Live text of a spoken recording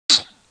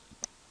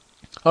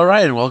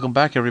Alright, and welcome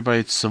back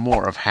everybody to some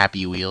more of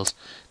Happy Wheels.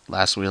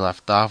 Last we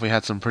left off, we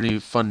had some pretty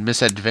fun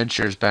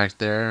misadventures back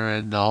there,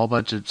 and a whole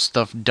bunch of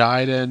stuff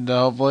died, and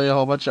hopefully a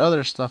whole bunch of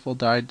other stuff will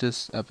die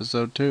this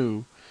episode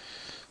too.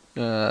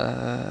 Alright.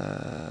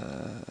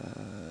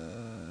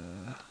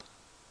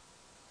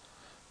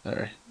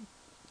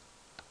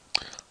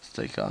 Let's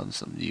take on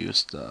some new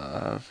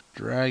stuff.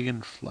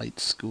 Dragon Flight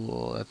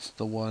School, that's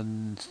the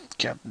one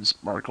Captain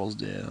Sparkles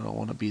did. I don't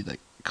want to be the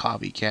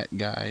copycat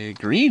guy.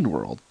 Green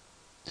World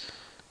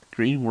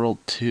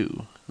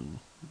 2.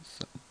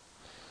 So,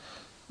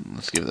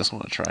 let's give this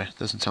one a try.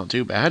 Doesn't sound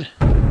too bad.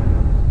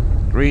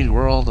 Green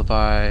World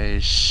by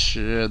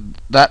How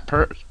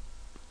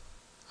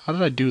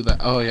did I do that?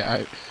 Oh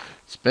yeah,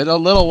 it's been a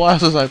little while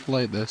since I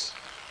played this.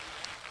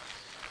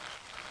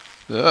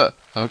 Ugh.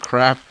 Oh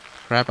crap!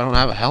 I don't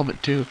have a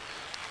helmet too.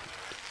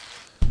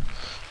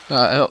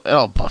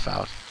 It'll buff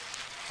out.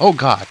 Oh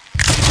god.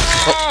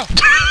 Oh.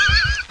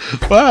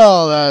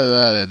 Well,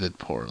 that ended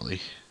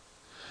poorly.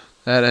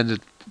 That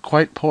ended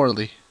quite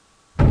poorly.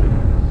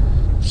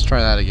 Let's try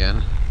that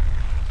again.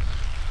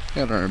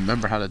 Gotta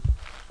remember how to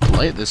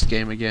play this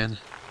game again.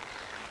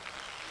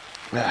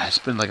 It's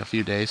been like a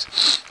few days.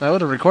 I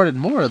would have recorded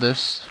more of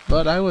this,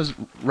 but I was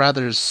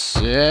rather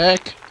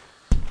sick.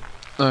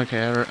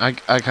 Okay, I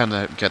kind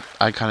of got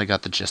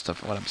the gist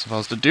of what I'm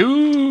supposed to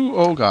do.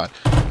 Oh god,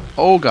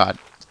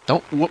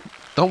 don't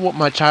whoop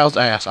my child's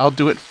ass. I'll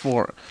do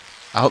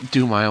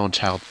my own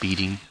child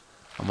beating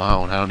on my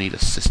own. I don't need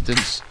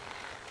assistance.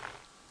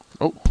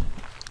 Oh,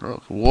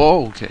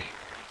 whoa, okay.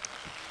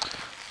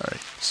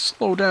 Alright,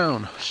 slow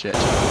down. Shit.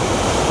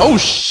 Oh,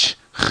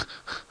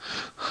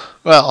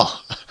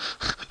 well,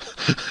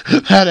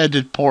 that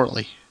ended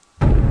poorly.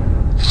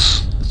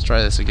 Let's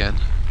try this again.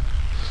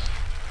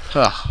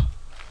 Oh.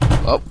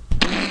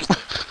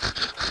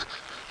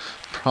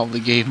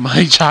 Probably gave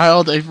my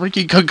child a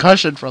freaking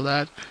concussion from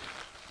that.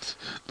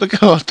 Look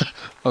at the...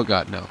 Oh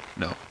god, no.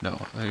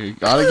 I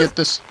gotta get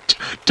this.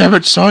 Damn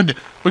it, son!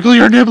 Wiggle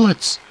your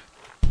niblets!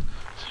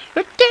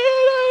 My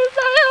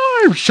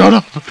arm! Shut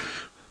up!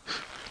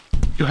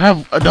 You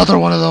have another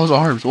one of those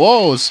arms.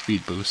 Whoa,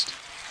 speed boost.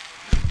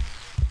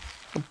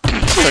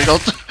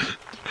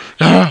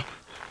 That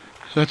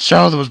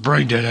child was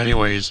brain dead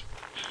anyways.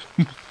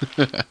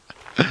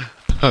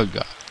 Oh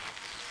god.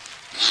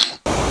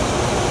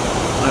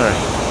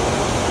 Alright.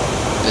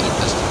 Did it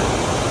this time.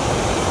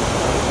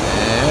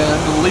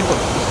 And leap of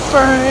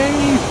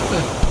faith!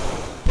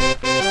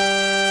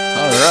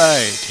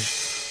 Alright.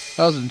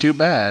 That wasn't too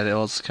bad. It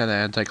was kind of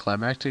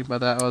anticlimactic, but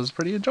that was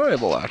pretty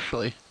enjoyable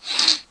actually.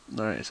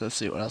 Alright, so let's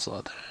see what else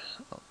I'll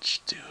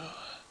do.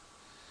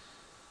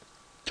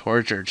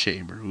 Torture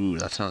chamber. Ooh,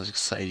 that sounds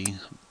exciting.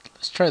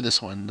 Let's try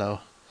this one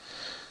though.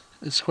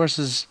 This course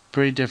is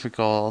pretty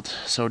difficult,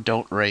 so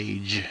don't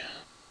rage.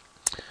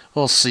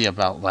 We'll see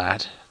about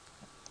that.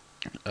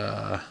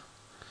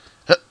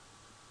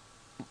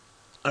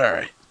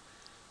 Alright.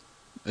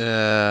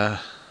 So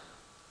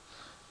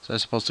I'm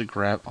supposed to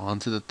grab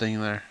onto the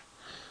thing there.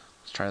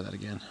 Let's try that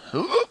again.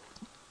 Oh,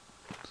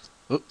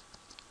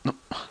 no.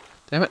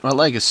 Damn it, my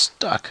leg is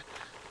stuck.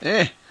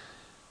 Okay,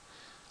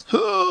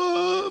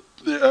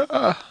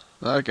 I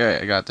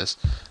got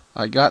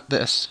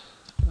this.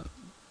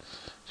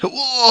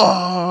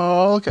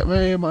 Whoa, look at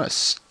me, my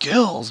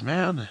skills,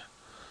 man.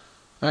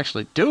 I'm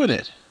actually doing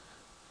it.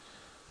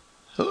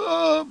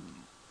 Ball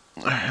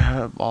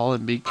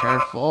and be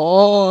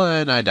careful,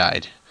 and I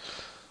died.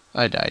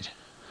 That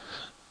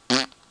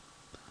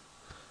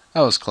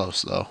was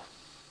close, though.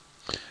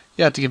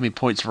 You have to give me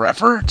points for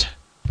effort.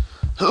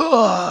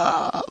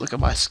 Look at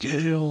my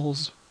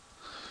skills.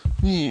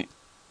 Oh,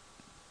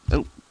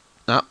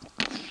 no.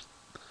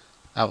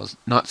 That was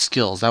not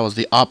skills. That was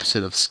the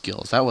opposite of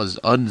skills. That was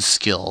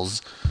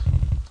unskills.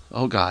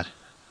 Oh god.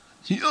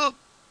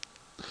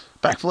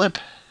 Backflip.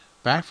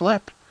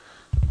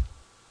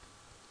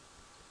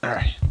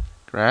 Alright.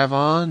 Grab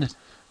on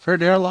for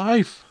dear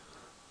life.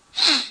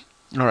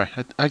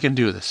 Alright, I can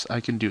do this. I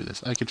can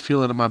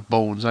feel it in my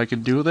bones. I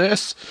can do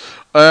this.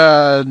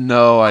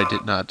 No, I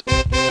did not.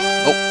 Oh.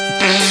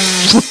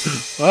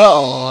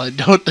 Well, I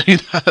don't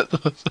think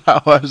that was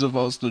how I was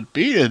supposed to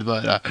beat it,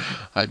 but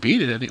I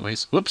beat it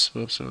anyways. Whoops.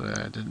 I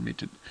didn't mean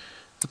to.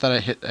 I thought I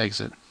hit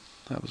exit.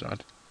 That was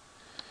odd.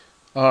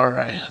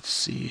 Alright, let's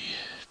see.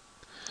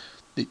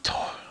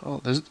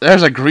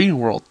 There's a Green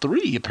World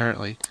 3,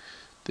 apparently.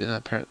 Do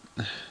that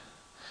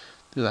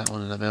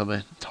one in the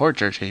mailman.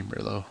 Torture chamber,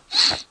 though.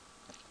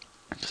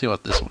 Let's see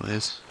what this one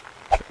is.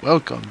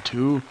 Welcome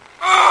to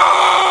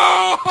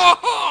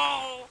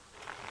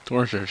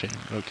torture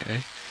chamber.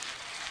 Okay.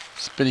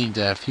 Spinning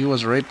death. He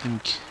raped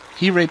and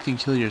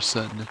killed your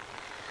son.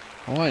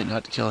 Why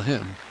not kill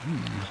him?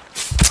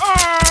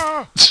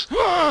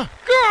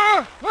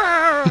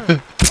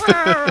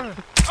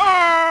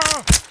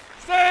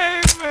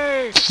 Save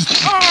me!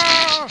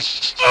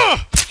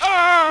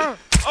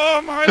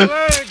 Oh, my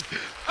leg!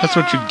 That's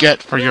what you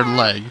get for your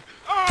leg.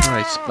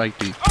 Alright,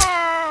 Spikey.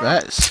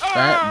 That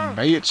fat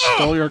mate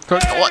stole your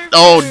cookie. What?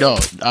 Oh no,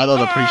 I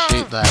don't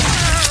appreciate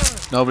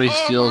that. Nobody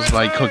steals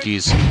my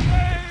cookies.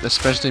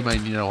 especially my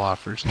Nino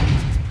offers.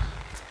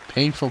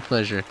 Painful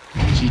pleasure.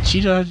 She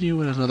cheated on you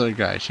with another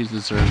guy. She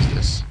deserves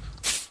this.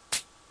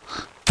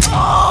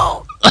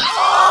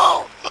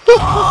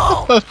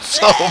 That's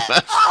so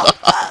messed up.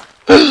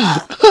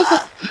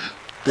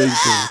 Big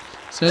thing.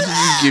 Santa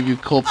didn't give you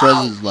cool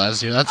presents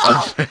last year. That's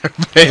unfair.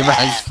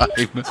 Payback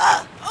time.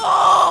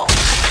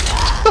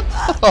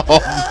 Oh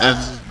man,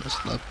 this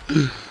is messed up.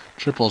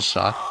 Triple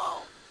shot.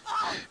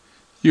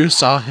 You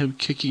saw him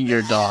kicking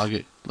your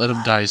dog. Let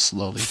him die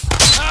slowly.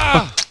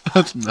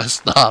 That's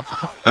messed up.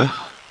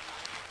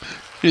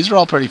 These are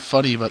all pretty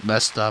funny, but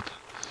messed up.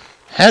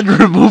 Head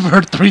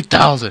remover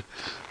 3000.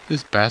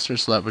 This bastard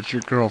slept with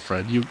your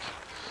girlfriend. You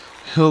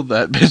killed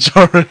that bitch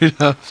already.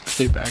 Now it's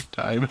payback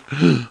time.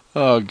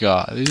 Oh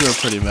god, these are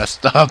pretty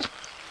messed up.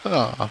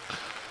 Oh.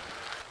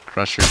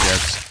 Crusher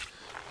gets.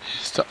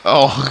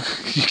 Oh,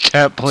 you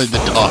can't play the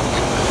dog.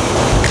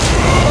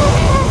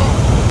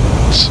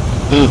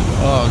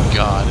 Oh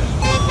god.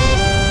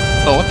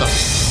 Oh, what the?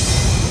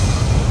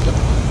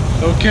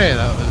 Okay,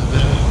 that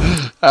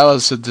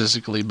was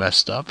sadistically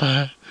messed up.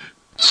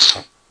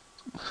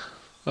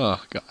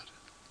 Oh god.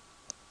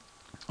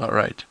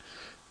 Alright.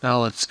 Now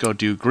let's go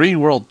do Green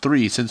World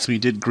 3 since we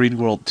did Green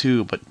World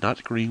 2 but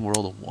not Green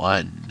World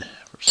 1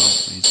 for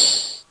some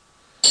reason.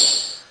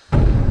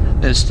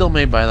 And it's still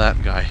made by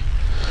that guy.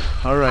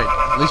 Alright,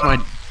 at least my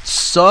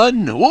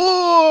son.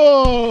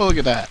 Whoa! Look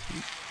at that.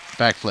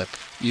 Backflip.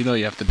 You know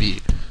you have to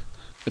be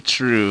a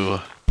true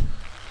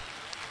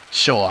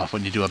show off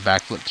when you do a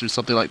backflip through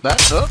something like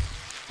that. Oh.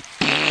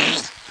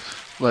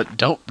 But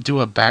don't do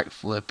a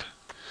backflip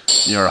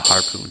near a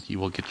harpoon. You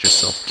will get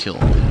yourself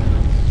killed.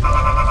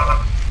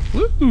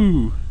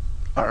 Woo!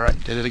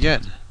 Alright, did it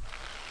again.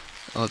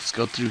 Let's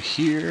go through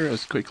here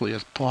as quickly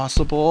as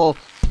possible.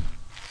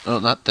 Oh,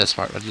 not this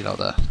part, but you know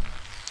the...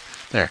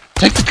 There.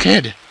 Take the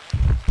kid!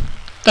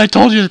 I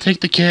told you to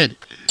take the kid!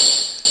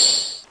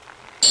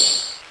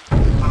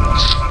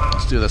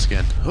 Let's do this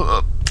again.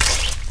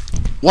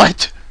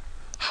 What?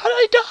 How did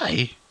I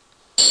die?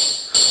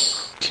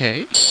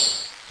 Okay.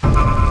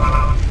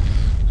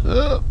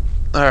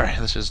 Alright,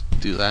 let's just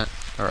do that.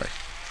 Alright.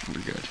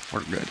 We're good.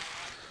 We're good.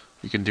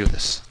 We can do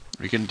this.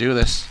 We can do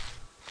this.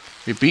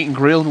 We've beaten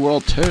Green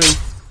World 2.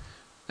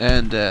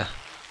 And,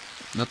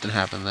 nothing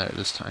happened there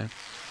this time.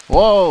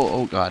 Whoa!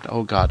 Oh god,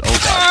 oh god, oh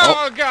god.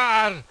 Oh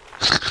god!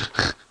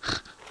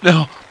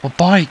 No! My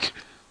bike!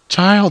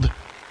 Child!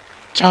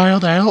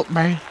 Child, help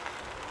me!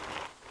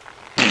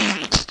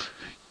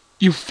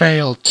 You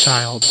failed,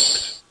 child.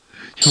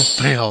 You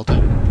failed.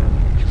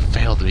 You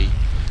failed me.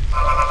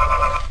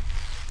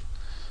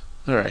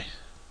 Alright.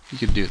 You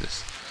can do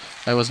this.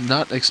 I was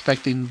not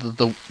expecting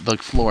the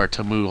floor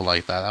to move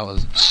like that.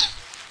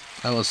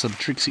 That was some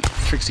tricksy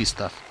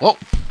stuff. Whoa!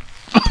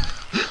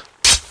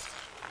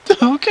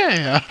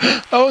 Okay.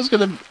 I was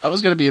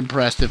gonna be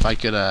impressed if I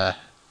could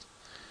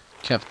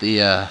kept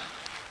the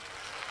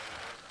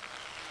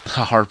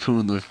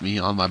harpoon with me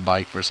on my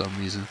bike for some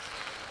reason.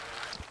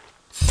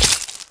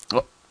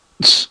 Oh.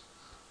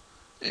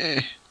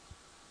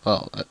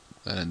 Well, that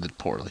ended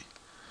poorly.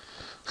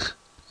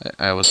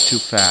 I was too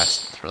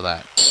fast for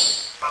that.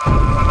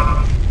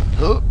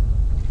 Oh.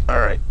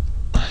 Alright.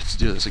 Let's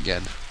do this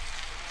again.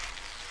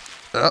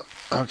 Oh,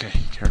 okay.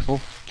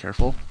 Careful.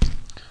 Careful.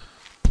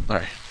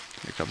 Alright.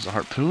 Here comes the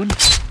harpoon.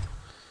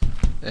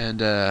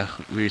 And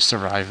we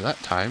survived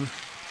that time.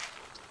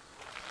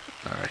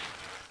 Alright.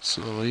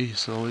 Slowly.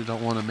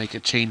 Don't want to make a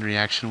chain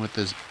reaction with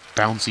this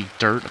bouncy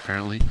dirt,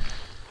 apparently.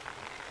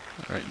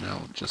 Alright,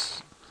 now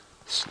just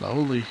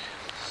slowly.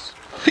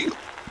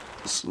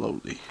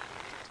 Slowly.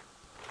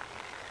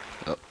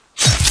 Oh.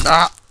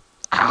 Ah!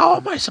 How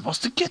am I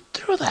supposed to get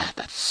through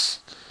that?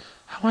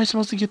 How am I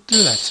supposed to get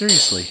through that?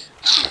 Seriously.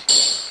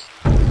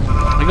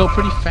 I go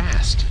pretty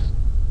fast.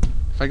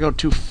 If I go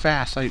too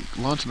fast, I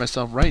launch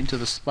myself right into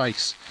the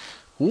spikes.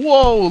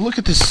 Whoa! Look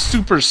at this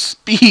super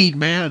speed,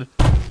 man!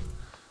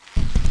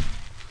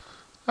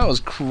 That was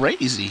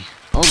crazy.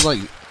 I was like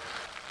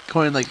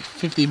going like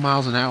 50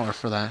 miles an hour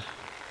for that.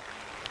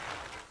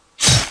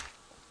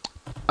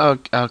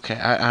 Okay,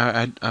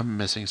 I'm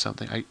missing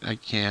something. I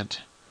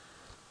can't.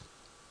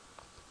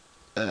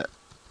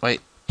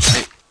 Wait.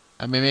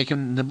 I may make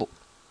him nibble.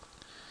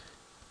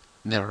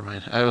 Never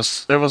mind.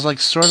 There was like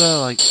sort of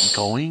like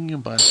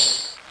going, but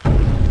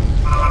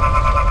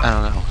I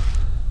don't know.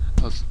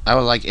 I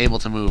was like able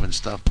to move and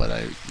stuff, but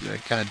I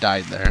kind of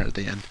died there at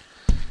the end.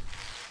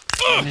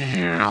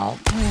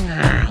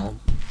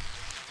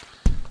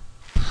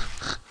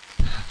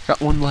 Got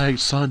one leg,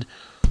 son.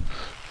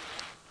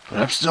 But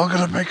I'm still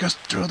gonna make us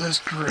through this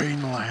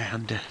green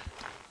land.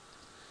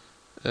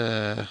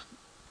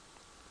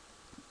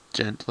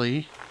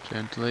 Gently.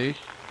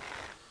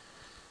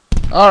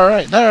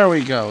 Alright, there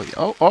we go.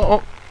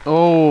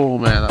 Oh,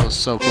 man, that was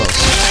so close.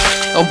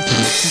 Oh,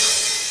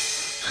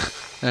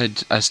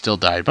 I still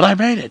died, but I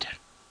made it.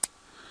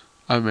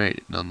 I made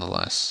it,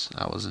 nonetheless.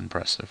 That was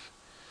impressive.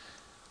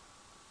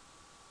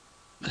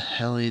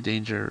 Heli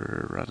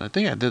Danger Run. I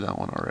think I did that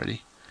one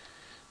already.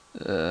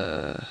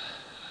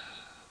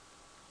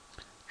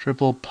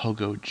 Triple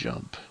pogo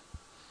jump.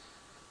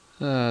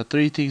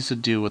 3 things to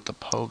do with the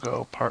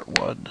pogo. Part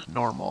 1,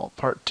 normal.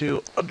 Part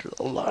 2, under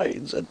the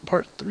lines. And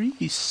part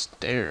 3,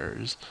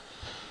 stairs.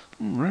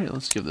 Right,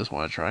 let's give this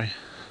one a try.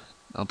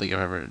 I don't think I've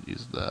ever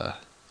used the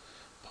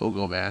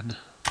pogo man.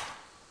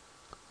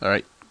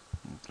 Alright.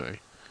 Okay.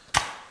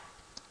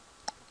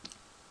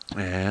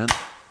 And,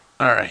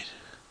 alright.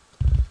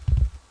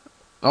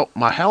 Oh,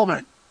 my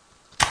helmet!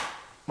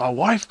 My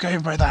wife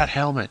gave me that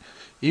helmet,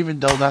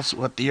 even though that's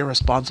what the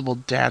irresponsible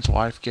dad's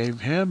wife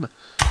gave him.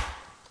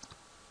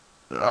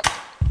 This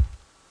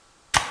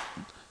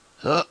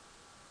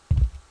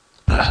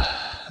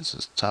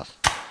is tough.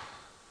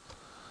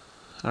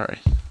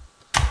 Alright.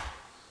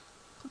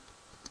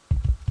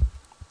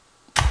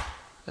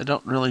 I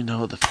don't really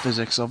know the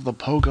physics of the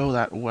pogo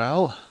that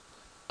well.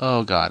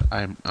 Oh god,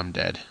 I'm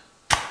dead.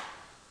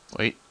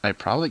 Wait, I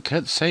probably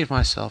could save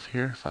myself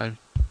here if I'm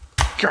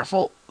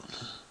careful.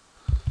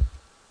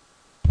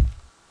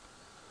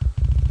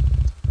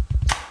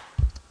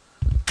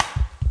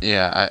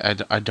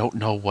 Yeah, I don't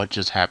know what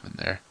just happened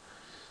there.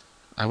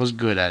 I was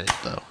good at it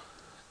though.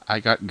 I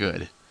got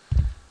good.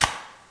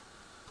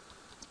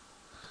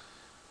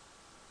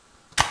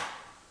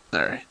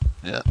 Alright,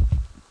 yeah.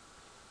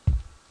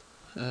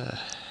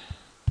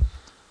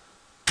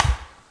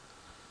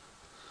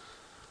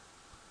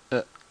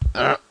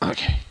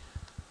 Okay.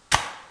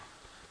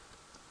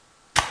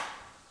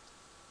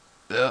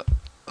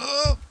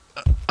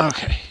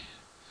 Okay.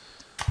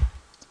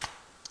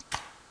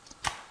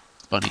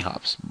 Bunny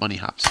hops, bunny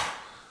hops.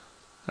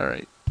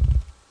 Alright.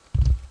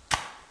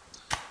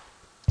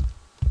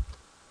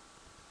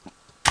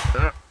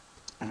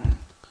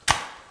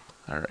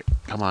 Alright,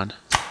 come on.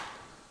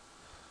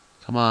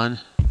 Come on.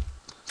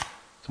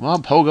 Come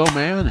on, pogo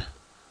man.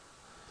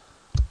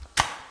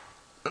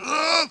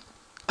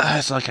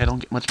 It's like I don't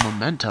get much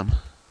momentum.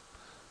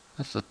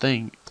 That's the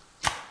thing.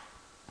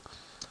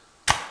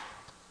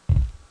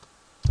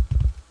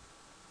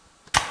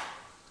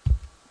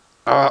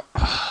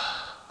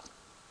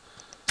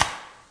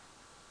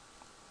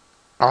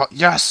 Oh,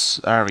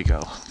 yes! There we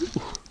go.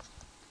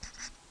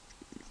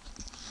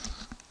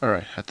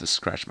 Alright, had to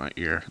scratch my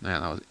ear.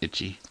 Man, that was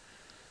itchy.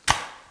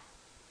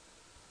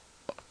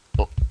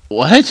 Oh,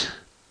 what?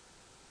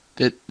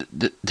 Did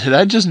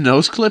I just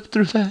nose clip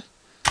through that?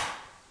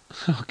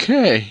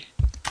 Okay.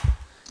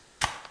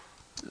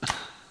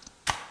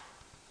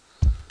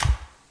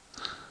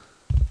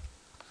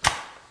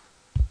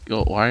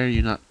 Go, why are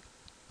you not...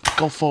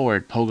 Go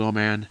forward, pogo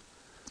man.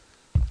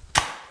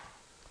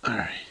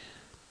 Alright.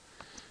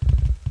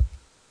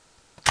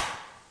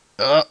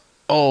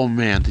 Oh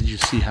man, did you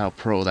see how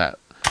pro that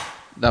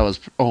was?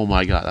 Oh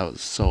my god, that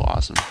was so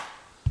awesome.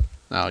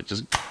 Now it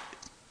just...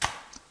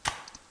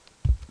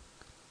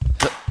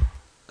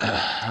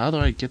 how do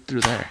I get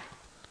through there?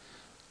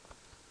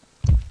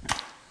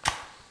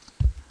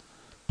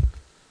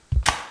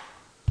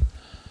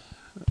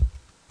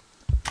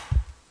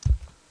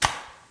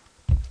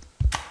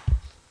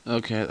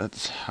 Okay,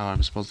 that's how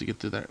I'm supposed to get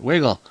through there.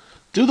 Wiggle!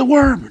 Do the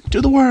worm! Do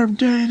the worm!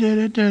 Do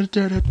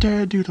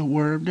the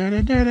worm!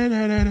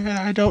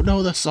 I don't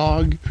know the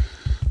song,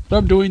 but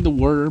I'm doing the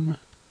worm.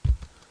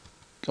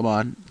 Come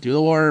on, do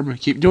the worm.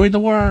 Keep doing the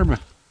worm.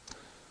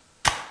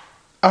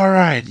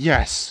 Alright,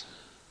 yes.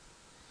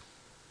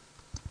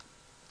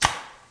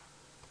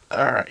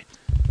 Alright.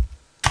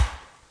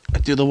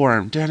 Do the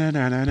worm. I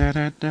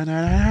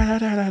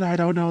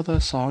don't know the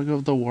song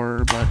of the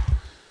worm, but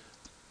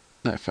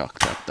I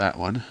fucked up that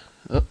one.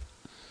 Oh.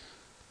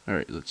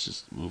 Alright, let's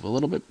just move a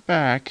little bit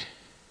back.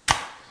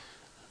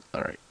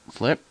 Alright,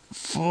 flip.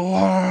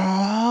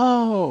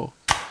 Whoa!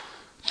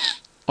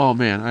 Oh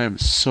man, I am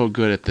so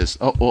good at this.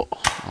 Oh,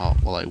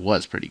 well, I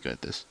was pretty good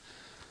at this.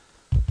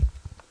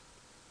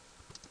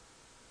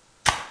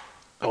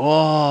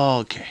 Oh,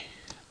 okay.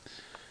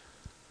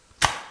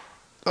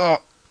 Oh,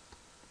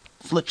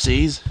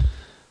 flipsies.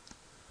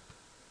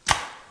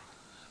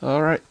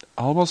 Alright,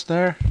 almost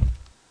there.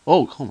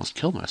 Oh, almost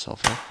killed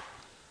myself there.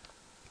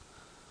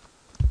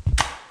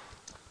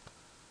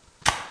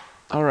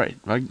 Alright,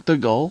 the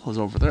goal was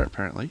over there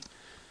apparently.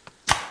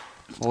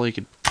 If only you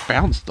could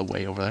bounce the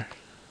way over there.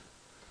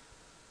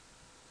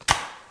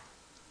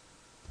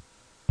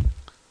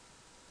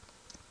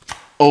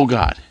 Oh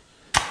god,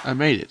 I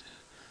made it.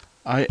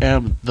 I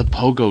am the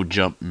pogo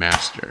jump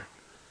master.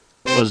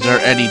 Was there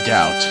any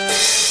doubt?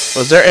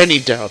 Was there any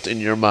doubt in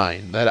your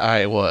mind that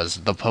I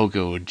was the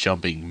pogo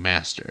jumping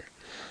master?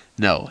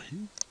 No.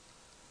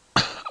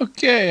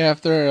 Okay,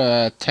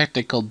 after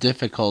technical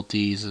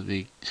difficulties,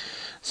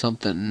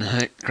 something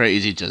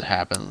crazy just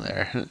happened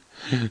there.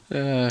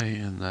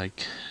 And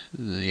like,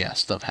 yeah,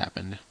 stuff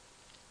happened.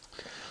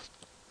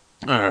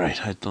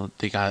 Alright, I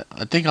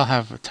think I'll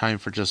have time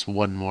for just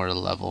one more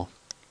level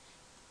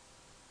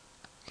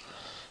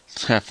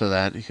after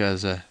that,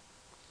 because I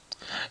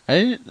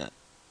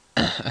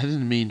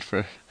didn't mean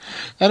for...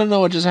 I don't know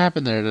what just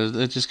happened there.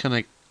 It just kind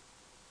of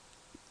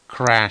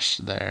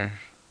crashed there.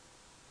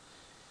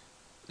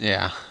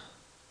 Yeah.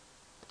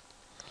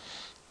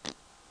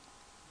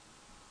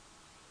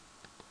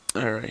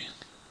 Alright.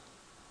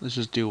 Let's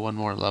just do one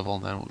more level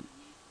and then we'll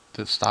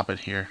just stop it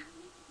here.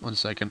 1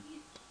 second.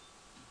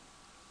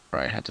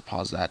 Alright, I had to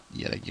pause that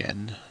yet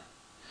again.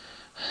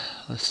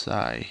 Let's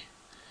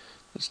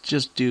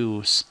just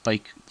do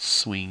Spike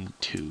Swing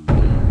 2.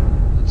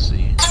 Let's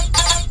see.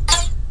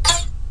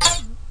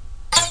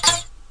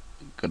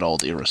 Good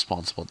old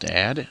irresponsible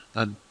dad.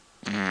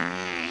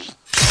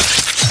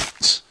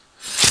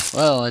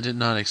 Well, I did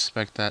not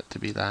expect that to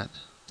be that.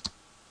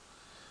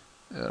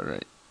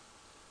 Alright.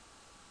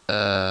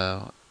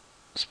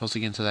 Supposed to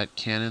get into that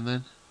cannon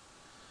then?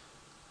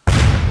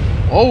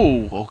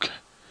 Oh, okay.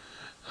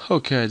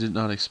 Okay, I did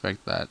not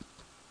expect that.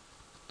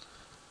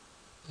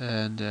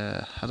 And,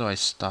 how do I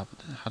stop?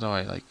 How do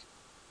I, like,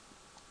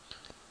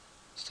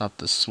 stop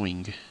the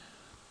swing?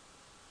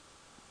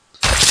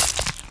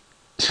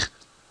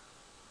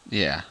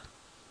 Yeah.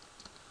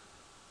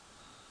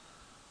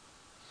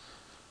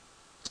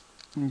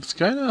 It's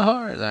kind of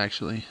hard,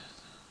 actually.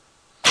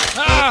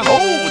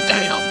 Oh,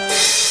 damn!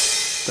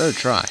 Third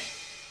try.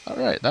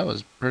 Alright, that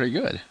was pretty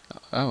good.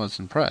 I was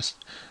impressed.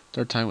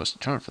 Third time was the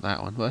charm for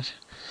that one, but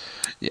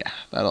yeah,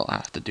 that'll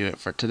have to do it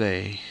for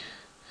today.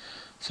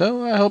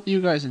 So, I hope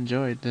you guys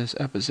enjoyed this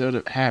episode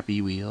of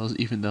Happy Wheels,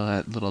 even though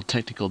that little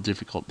technical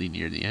difficulty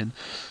near the end.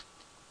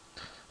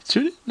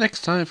 Tune in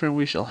next time for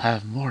we shall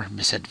have more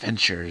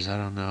misadventures. I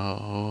don't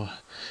know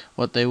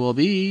what they will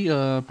be.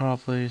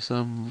 Probably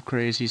some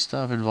crazy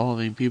stuff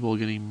involving people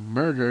getting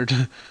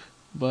murdered.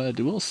 But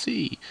we'll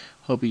see.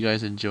 Hope you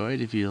guys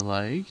enjoyed. If you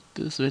liked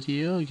this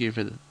video, give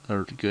it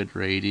a good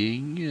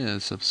rating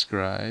and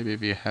subscribe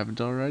if you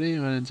haven't already.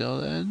 But until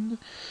then,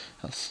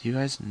 I'll see you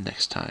guys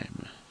next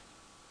time.